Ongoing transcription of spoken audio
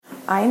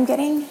I'm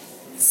getting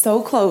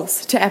so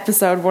close to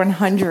episode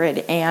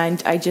 100,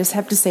 and I just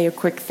have to say a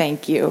quick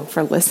thank you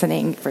for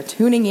listening, for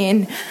tuning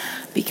in,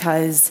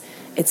 because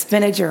it's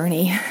been a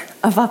journey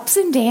of ups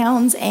and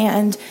downs,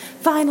 and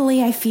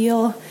finally I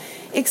feel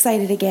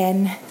excited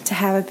again to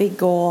have a big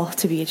goal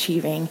to be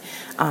achieving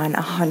on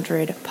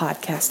 100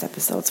 podcast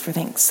episodes for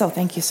Thanks. So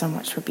thank you so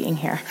much for being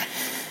here.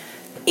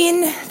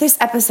 In this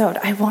episode,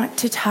 I want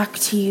to talk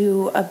to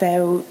you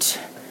about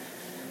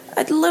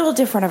a little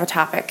different of a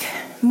topic.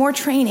 More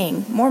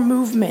training, more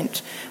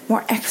movement,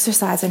 more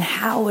exercise, and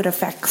how it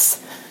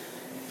affects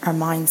our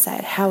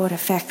mindset, how it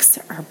affects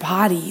our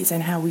bodies,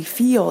 and how we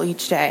feel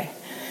each day.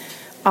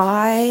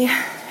 I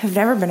have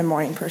never been a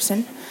morning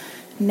person,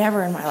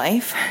 never in my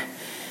life,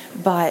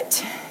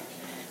 but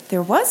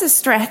there was a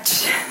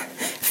stretch,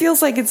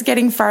 feels like it's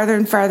getting farther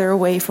and farther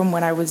away from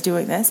when I was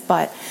doing this,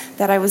 but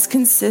that I was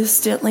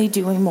consistently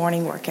doing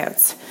morning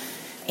workouts.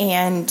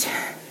 And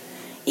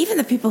even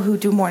the people who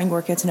do morning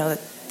workouts know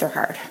that they're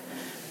hard.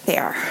 They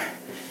are.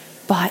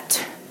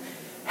 But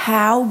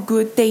how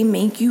good they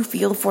make you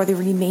feel for the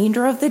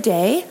remainder of the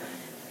day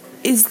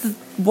is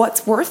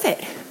what's worth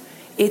it.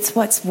 It's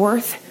what's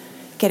worth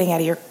getting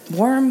out of your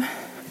warm,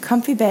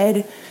 comfy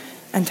bed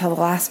until the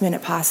last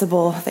minute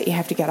possible that you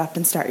have to get up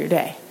and start your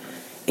day.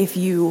 If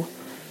you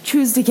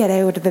choose to get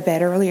out of the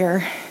bed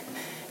earlier,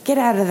 get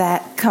out of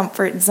that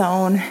comfort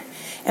zone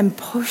and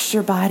push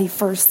your body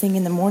first thing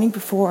in the morning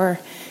before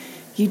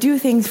you do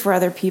things for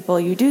other people,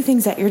 you do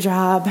things at your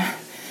job,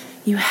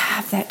 you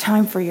have that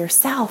time for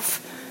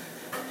yourself.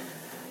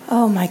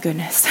 Oh my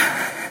goodness.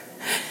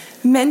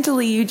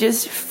 Mentally, you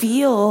just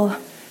feel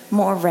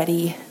more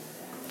ready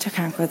to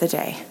conquer the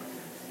day.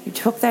 You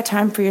took that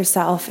time for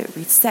yourself. It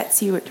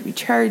resets you. It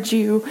recharges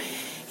you.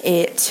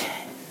 It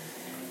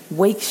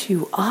wakes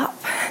you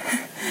up,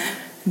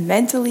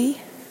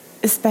 mentally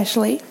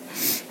especially.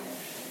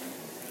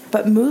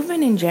 But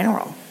movement in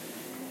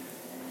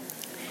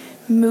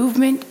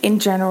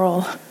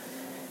general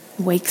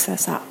wakes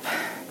us up.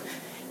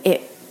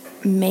 It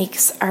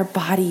makes our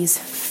bodies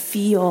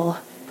feel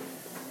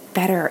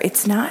better.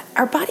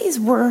 Our bodies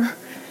were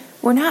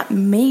not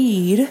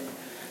made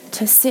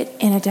to sit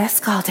in a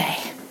desk all day.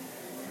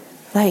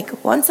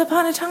 Like once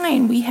upon a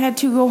time, we had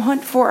to go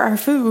hunt for our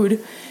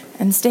food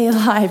and stay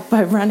alive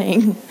by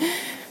running.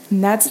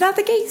 And that's not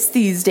the case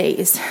these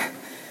days,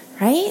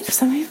 right?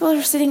 Some people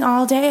are sitting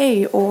all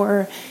day,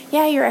 or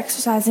you're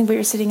exercising, but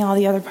you're sitting all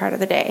the other part of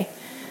the day,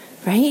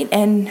 right?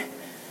 And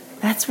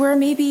that's where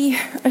maybe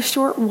a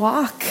short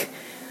walk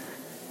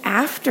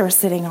after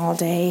sitting all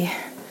day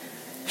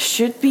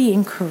should be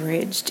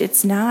encouraged.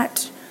 It's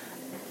not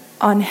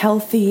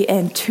unhealthy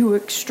and too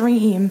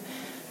extreme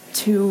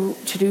to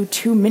do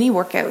too many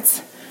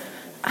workouts.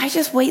 I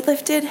just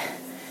weightlifted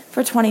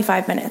for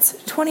 25 minutes,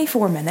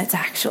 24 minutes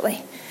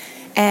actually.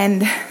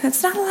 And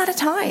that's not a lot of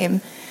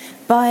time.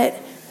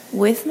 But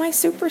with my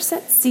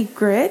superset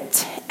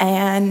secret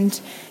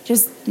and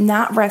just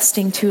not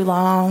resting too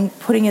long,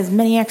 putting as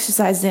many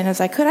exercises in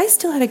as I could, I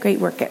still had a great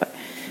workout.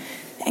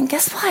 And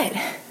guess what?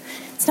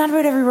 It's not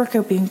about every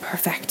workout being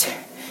perfect.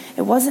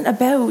 It wasn't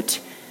about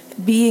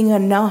being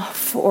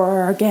enough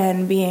or,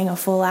 again, being a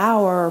full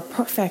hour or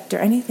perfect or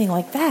anything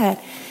like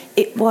that.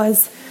 It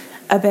was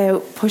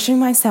about pushing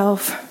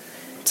myself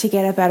to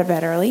get up out of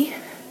bed early.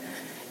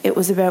 It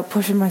was about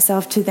pushing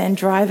myself to then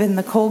drive in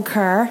the cold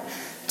car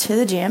to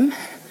the gym.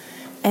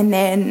 And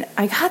then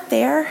I got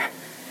there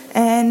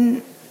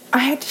and I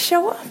had to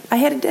show up. I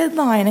had a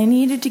deadline. I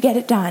needed to get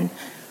it done.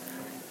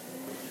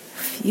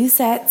 A few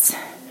sets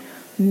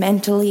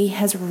mentally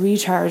has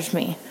recharged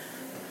me.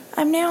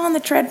 I'm now on the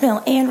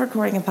treadmill and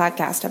recording a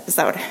podcast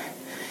episode.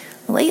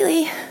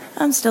 Lately,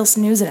 I'm still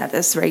snoozing at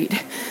this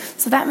rate.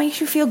 So that makes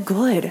you feel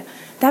good.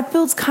 That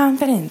builds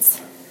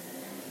confidence.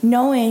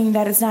 Knowing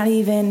that it's not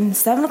even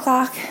 7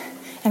 o'clock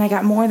and I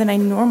got more than I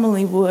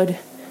normally would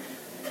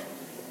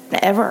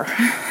ever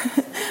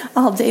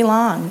all day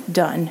long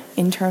done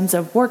in terms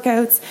of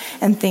workouts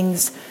and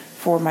things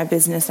for my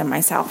business and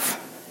myself.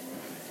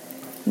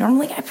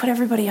 Normally, I put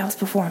everybody else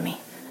before me.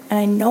 And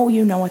I know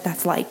you know what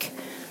that's like.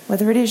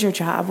 Whether it is your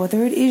job,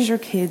 whether it is your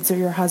kids or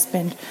your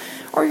husband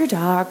or your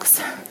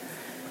dogs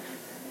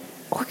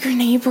or your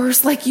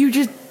neighbors,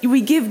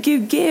 we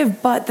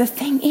give. But the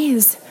thing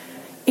is,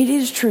 it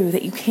is true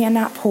that you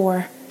cannot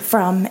pour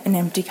from an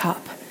empty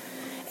cup.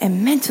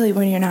 And mentally,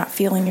 when you're not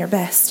feeling your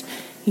best,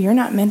 you're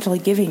not mentally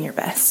giving your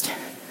best.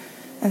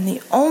 And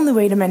the only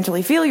way to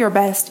mentally feel your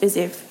best is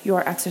if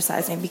you're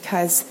exercising,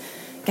 because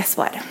guess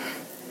what?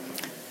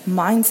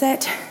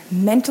 Mindset,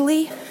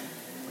 mentally,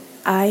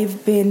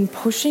 I've been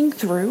pushing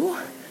through,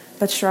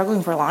 but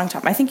struggling for a long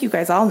time. I think you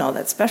guys all know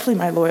that, especially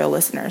my loyal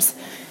listeners,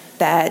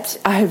 that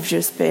I've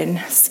just been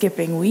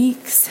skipping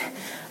weeks.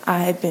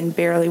 I've been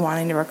barely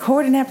wanting to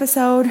record an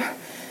episode.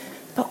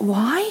 But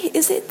why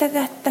is it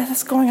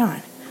that's going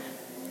on?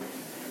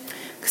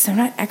 Because I'm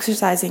not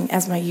exercising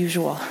as my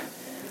usual,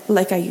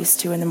 like I used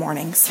to in the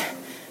mornings,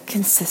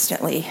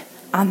 consistently,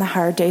 on the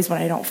hard days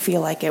when I don't feel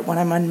like it, when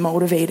I'm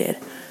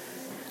unmotivated.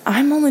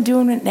 I'm only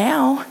doing it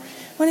now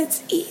when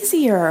it's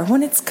easier,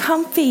 when it's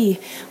comfy,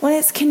 when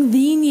it's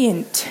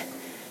convenient.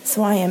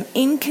 So I am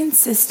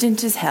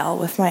inconsistent as hell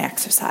with my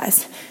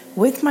exercise,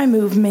 with my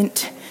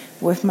movement,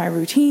 with my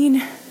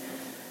routine,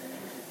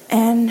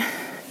 and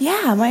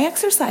my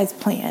exercise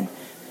plan.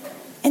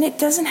 And it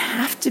doesn't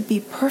have to be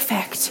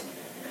perfect,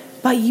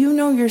 but you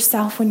know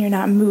yourself when you're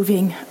not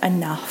moving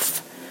enough,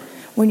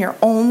 when you're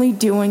only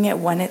doing it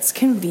when it's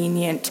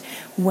convenient,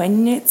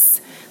 when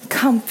it's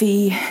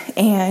comfy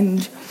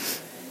and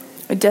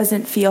it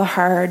doesn't feel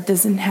hard,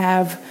 doesn't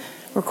have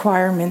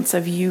requirements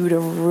of you to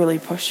really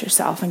push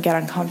yourself and get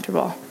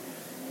uncomfortable.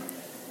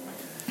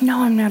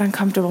 No, I'm not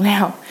uncomfortable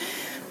now,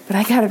 but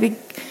I got a big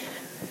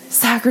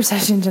soccer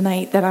session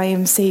tonight that I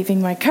am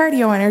saving my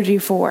cardio energy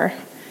for.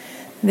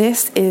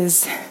 This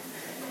is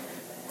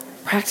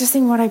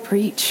practicing what I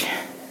preach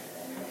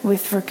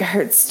with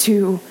regards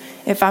to,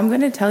 if I'm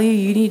going to tell you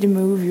you need to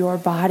move your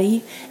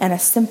body and a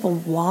simple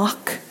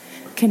walk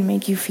can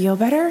make you feel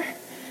better,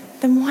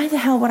 then why the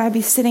hell would I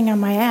be sitting on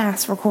my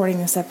ass recording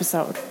this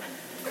episode?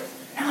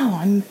 No,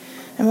 I'm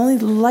only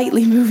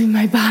lightly moving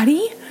my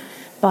body,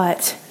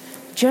 but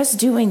just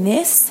doing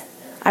this,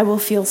 I will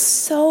feel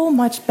so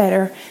much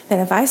better than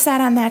if I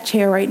sat on that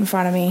chair right in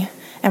front of me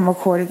and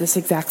recorded this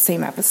exact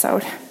same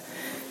episode.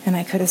 And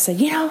I could have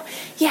said,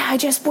 I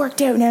just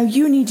worked out, now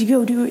you need to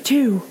go do it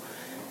too.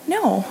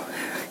 No,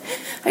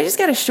 I just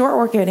got a short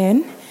workout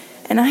in,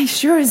 and I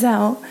sure as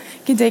hell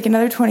can take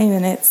another 20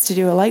 minutes to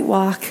do a light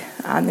walk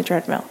on the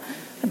treadmill.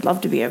 I'd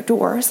love to be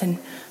outdoors, and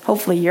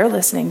hopefully you're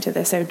listening to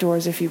this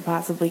outdoors if you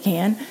possibly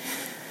can,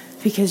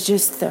 because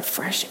just the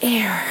fresh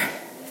air,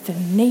 the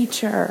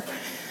nature,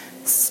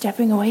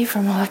 stepping away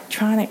from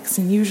electronics,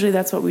 and usually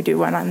that's what we do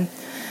when I'm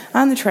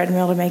on the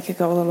treadmill to make it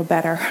go a little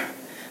better.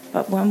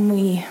 But when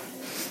we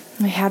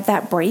have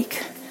that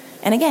break,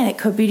 and again, it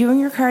could be doing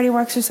your cardio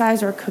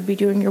exercise or it could be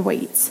doing your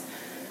weights.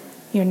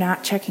 You're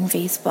not checking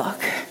Facebook.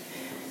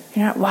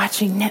 You're not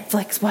watching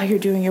Netflix while you're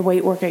doing your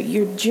weight workout.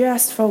 You're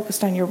just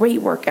focused on your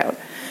weight workout.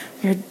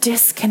 You're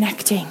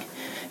disconnecting.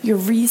 You're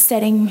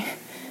resetting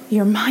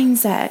your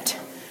mindset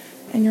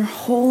and your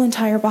whole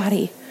entire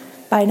body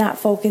by not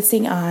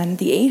focusing on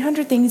the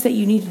 800 things that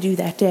you need to do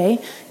that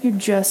day. You're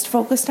just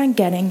focused on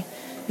getting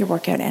your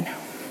workout in.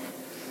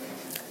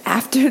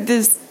 After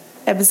this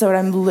episode,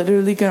 I'm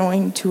literally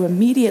going to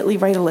immediately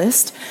write a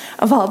list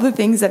of all the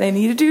things that I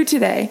need to do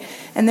today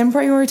and then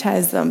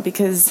prioritize them,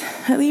 because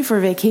I leave for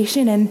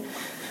vacation and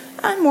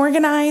I'm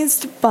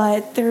organized,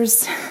 but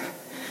there's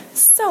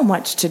so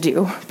much to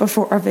do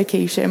before our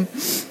vacation.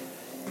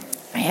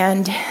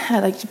 And I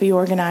like to be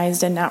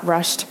organized and not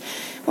rushed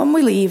when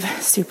we leave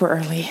super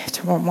early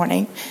tomorrow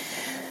morning.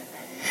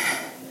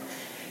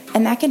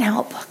 And that can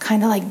help,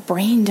 kind of like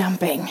brain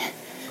dumping.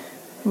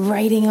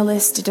 Writing a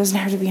list, it doesn't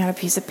have to be on a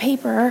piece of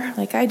paper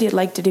like I did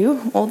like to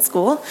do, old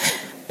school,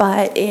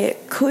 but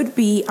it could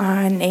be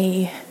on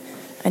a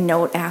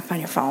note app on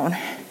your phone,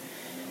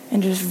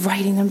 and just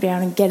writing them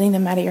down and getting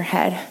them out of your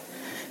head.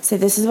 So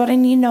this is what I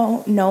need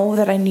to know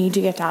that I need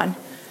to get done.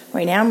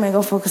 Right now I'm going to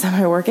go focus on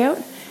my workout,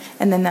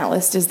 and then that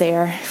list is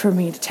there for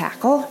me to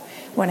tackle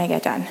when I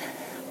get done.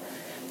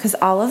 Because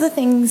all of the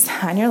things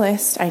on your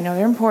list, I know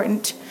they're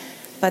important,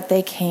 but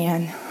they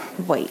can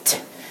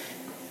wait.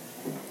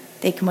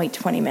 They can wait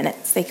 20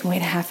 minutes. They can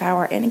wait a half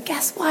hour. And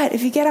guess what?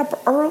 If you get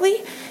up early,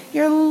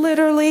 you're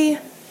literally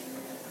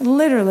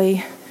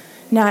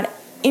not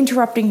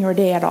interrupting your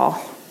day at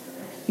all.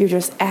 You're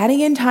just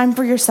adding in time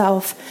for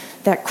yourself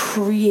that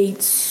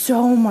creates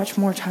so much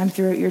more time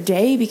throughout your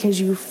day,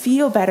 because you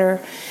feel better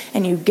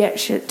and you get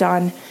shit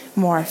done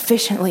more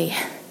efficiently,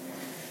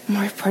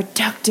 more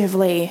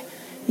productively.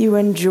 You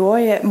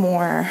enjoy it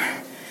more.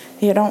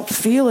 You don't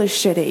feel as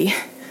shitty.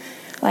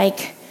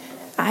 Like,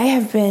 I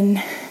have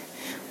been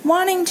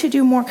wanting to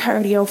do more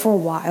cardio for a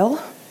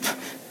while,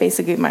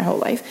 basically my whole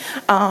life,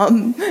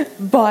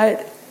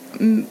 but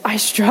I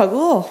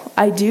struggle.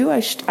 I do.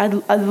 I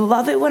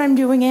love it when I'm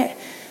doing it,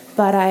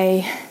 but I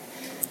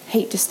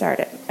hate to start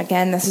it.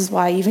 Again, this is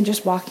why even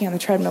just walking on the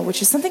treadmill,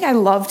 which is something I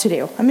love to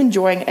do, I'm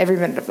enjoying every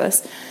minute of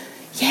this,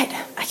 yet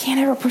I can't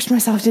ever push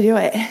myself to do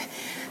it.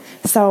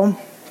 So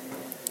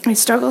I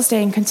struggle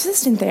staying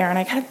consistent there, and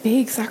I got a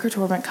big soccer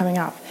tournament coming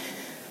up,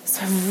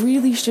 so I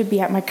really should be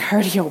at my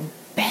cardio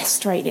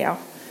best right now.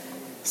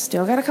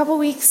 Still got a couple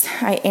weeks.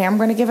 I am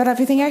going to give it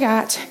everything I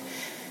got.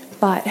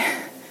 But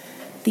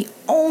the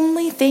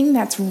only thing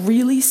that's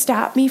really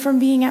stopped me from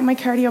being at my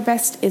cardio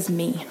best is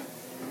me.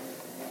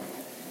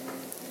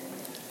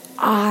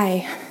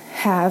 I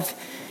have,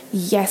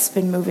 yes,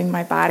 been moving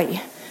my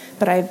body,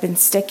 but I've been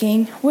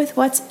sticking with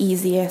what's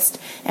easiest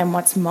and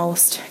what's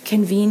most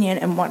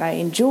convenient and what I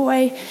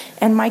enjoy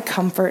and my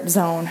comfort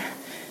zone,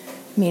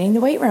 meaning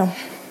the weight room.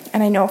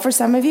 And I know for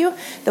some of you,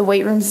 the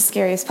weight room's the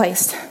scariest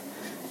place.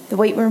 The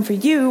weight room for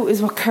you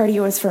is what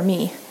cardio is for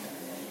me.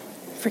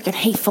 Freaking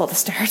hateful to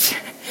start.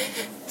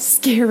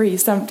 Scary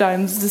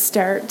sometimes to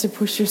start, to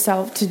push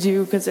yourself to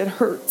do, because it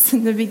hurts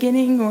in the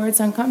beginning, or it's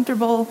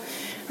uncomfortable,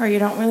 or you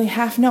don't really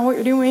half know what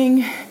you're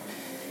doing.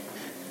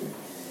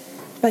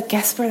 But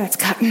guess where that's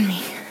gotten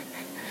me?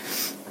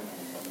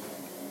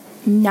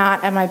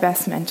 not at my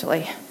best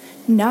mentally,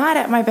 not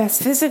at my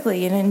best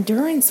physically and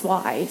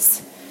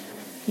endurance-wise.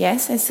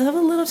 Yes, I still have a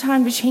little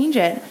time to change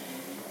it,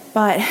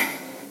 but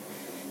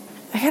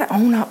I gotta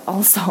own up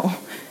also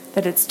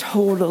that it's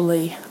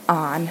totally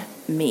on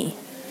me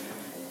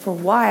for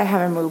why I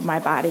haven't moved my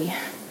body,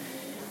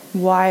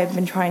 why I've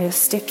been trying to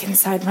stick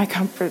inside my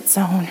comfort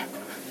zone.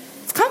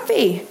 It's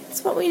comfy.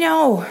 It's what we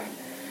know,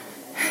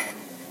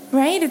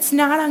 right? It's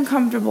not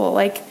uncomfortable.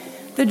 Like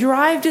the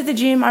drive to the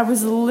gym, I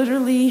was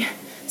literally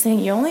saying,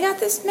 you only got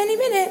this many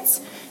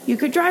minutes. You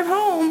could drive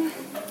home.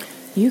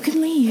 You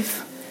can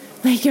leave.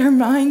 Like our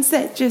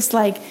mindset just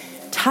like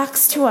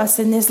talks to us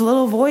in this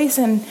little voice,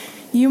 and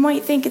you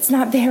might think it's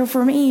not there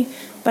for me,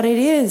 but it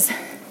is.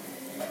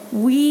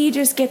 We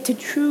just get to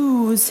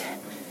choose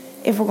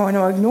if we're going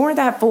to ignore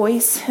that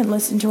voice and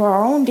listen to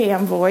our own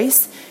damn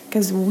voice,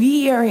 because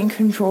we are in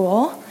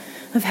control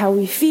of how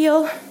we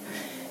feel,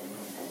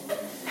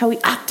 how we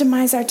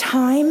optimize our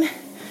time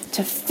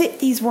to fit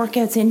these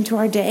workouts into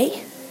our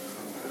day,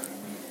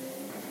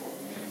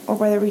 or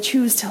whether we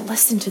choose to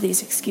listen to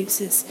these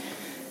excuses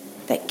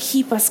that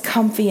keep us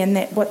comfy and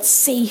that what's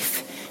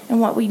safe and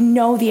what we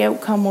know the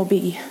outcome will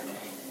be,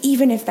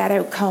 even if that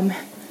outcome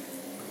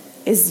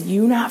is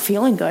you not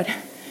feeling good,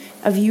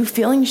 of you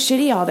feeling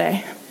shitty all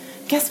day.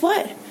 Guess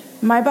what?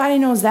 My body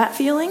knows that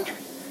feeling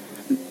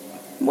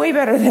way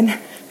better than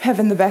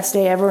having the best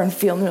day ever and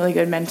feeling really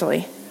good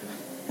mentally.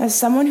 As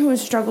someone who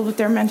has struggled with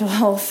their mental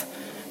health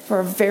for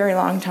a very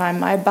long time,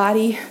 my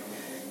body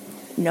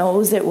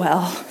knows it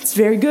well. It's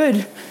very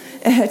good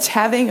at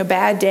having a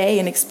bad day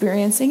and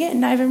experiencing it,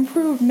 and I've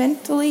improved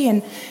mentally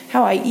and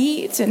how I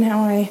eat and how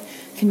I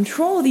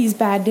control these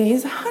bad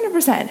days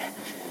 100%,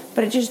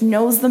 but it just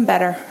knows them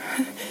better,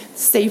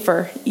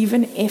 safer,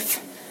 even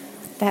if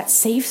that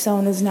safe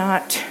zone is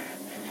not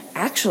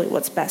actually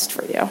what's best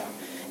for you,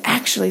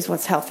 actually is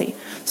what's healthy.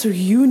 So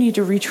you need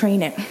to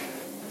retrain it.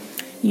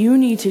 You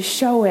need to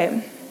show it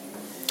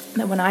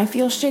that when I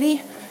feel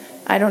shitty,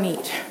 I don't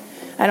eat.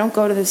 I don't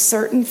go to this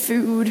certain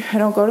food. I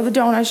don't go to the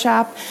donut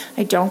shop.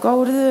 I don't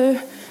go to the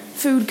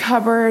food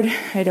cupboard.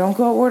 I don't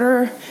go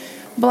order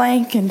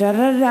blank and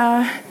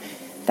da-da-da-da.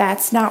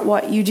 That's not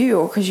what you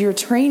do, because you're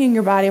training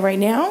your body right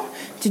now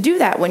to do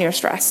that when you're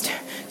stressed,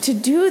 to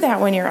do that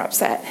when you're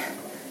upset.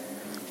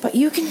 But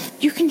you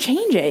can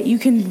change it. You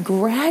can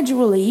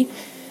gradually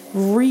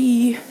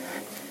realign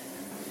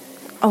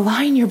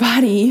your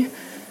body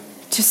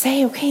to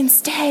say, okay,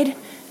 instead,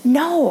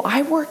 no,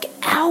 I work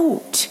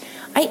out.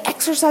 I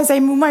exercise, I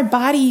move my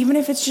body, even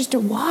if it's just a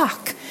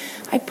walk.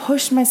 I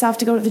push myself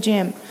to go to the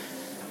gym,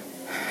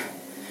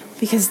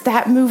 because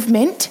that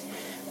movement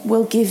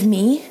will give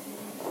me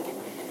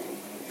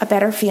a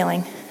better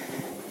feeling.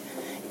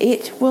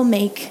 It will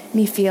make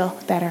me feel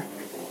better.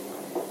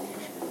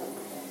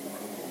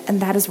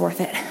 And that is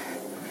worth it.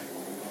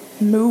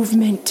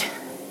 Movement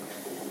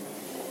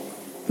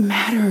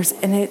matters,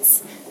 and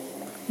it's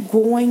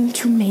going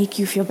to make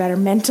you feel better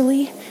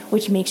mentally,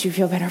 which makes you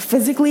feel better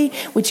physically,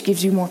 which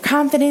gives you more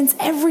confidence.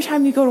 Every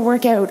time you go to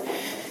work out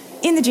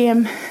in the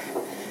gym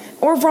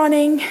or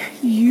running,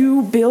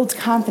 you build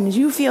confidence.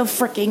 You feel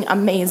freaking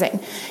amazing.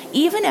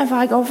 Even if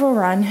I go for a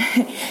run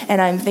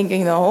and I'm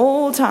thinking the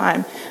whole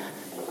time,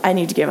 I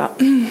need to give up.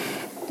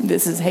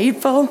 This is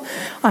hateful.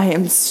 I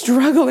am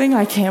struggling.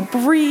 I can't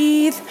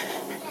breathe.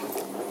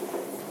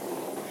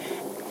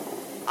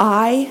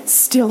 I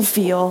still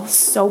feel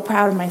so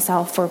proud of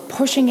myself for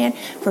pushing it,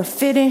 for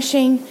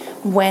finishing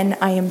when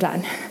I am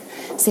done.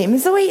 Same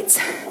as the weights.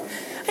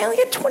 I only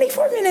got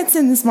 24 minutes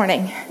in this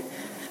morning,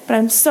 but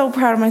I'm so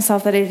proud of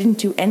myself that I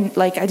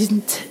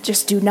didn't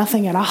just do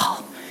nothing at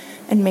all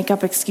and make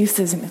up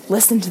excuses and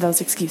listen to those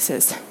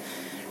excuses.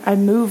 I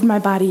moved my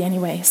body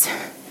anyways,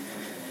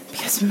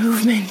 because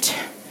movement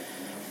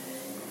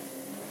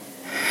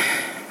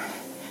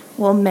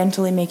will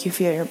mentally make you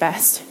feel your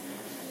best,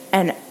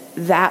 and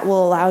that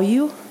will allow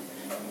you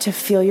to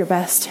feel your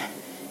best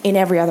in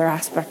every other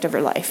aspect of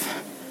your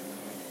life.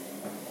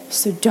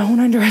 So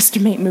don't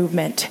underestimate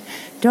movement.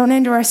 Don't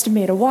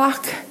underestimate a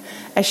walk,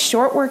 a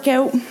short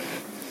workout,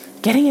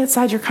 getting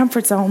outside your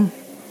comfort zone,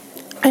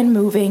 and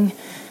moving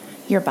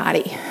your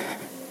body.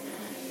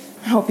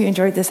 I hope you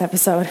enjoyed this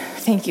episode.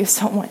 Thank you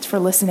so much for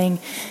listening.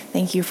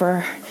 Thank you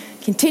for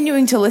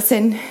continuing to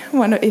listen.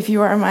 If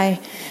you are my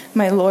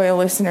loyal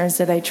listeners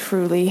that I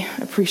truly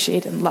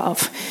appreciate and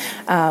love,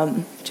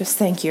 just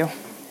thank you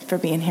for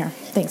being here.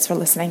 Thanks for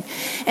listening.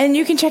 And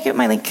you can check out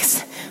my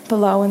links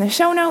below in the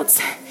show notes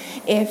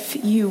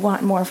if you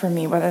want more from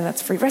me, whether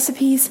that's free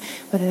recipes,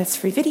 whether that's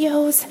free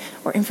videos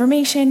or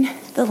information.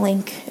 The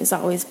link is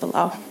always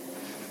below.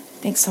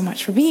 Thanks so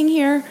much for being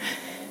here.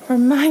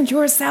 Remind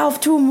yourself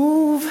to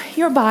move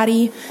your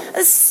body,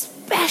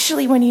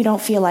 especially when you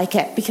don't feel like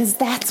it, because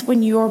that's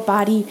when your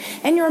body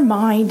and your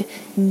mind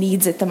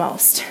needs it the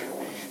most.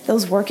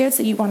 Those workouts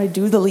that you want to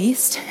do the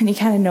least, and you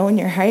kind of know in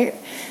your heart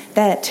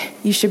that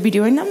you should be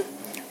doing them,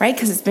 right?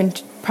 Because it's been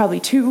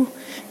probably 2,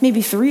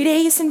 maybe 3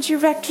 days since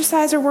you've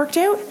exercised or worked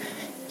out.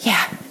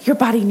 Yeah, your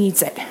body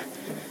needs it.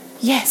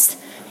 Yes,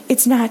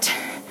 it's not,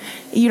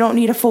 you don't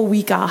need a full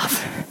week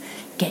off.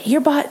 Get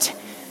your butt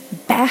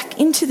back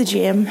into the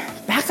gym,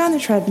 back on the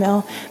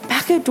treadmill,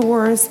 back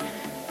outdoors.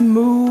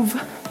 Move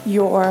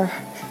your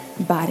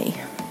body.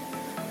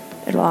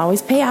 It'll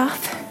always pay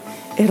off.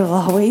 It'll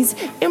always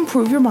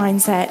improve your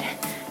mindset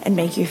and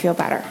make you feel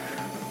better.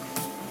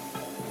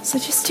 So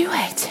just do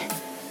it,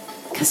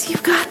 because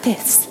you've got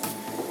this.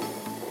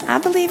 I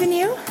believe in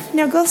you.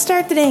 Now go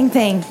start the dang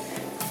thing.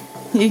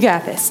 You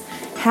got this.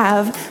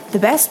 Have the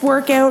best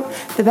workout,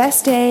 the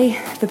best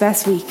day, the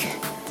best week.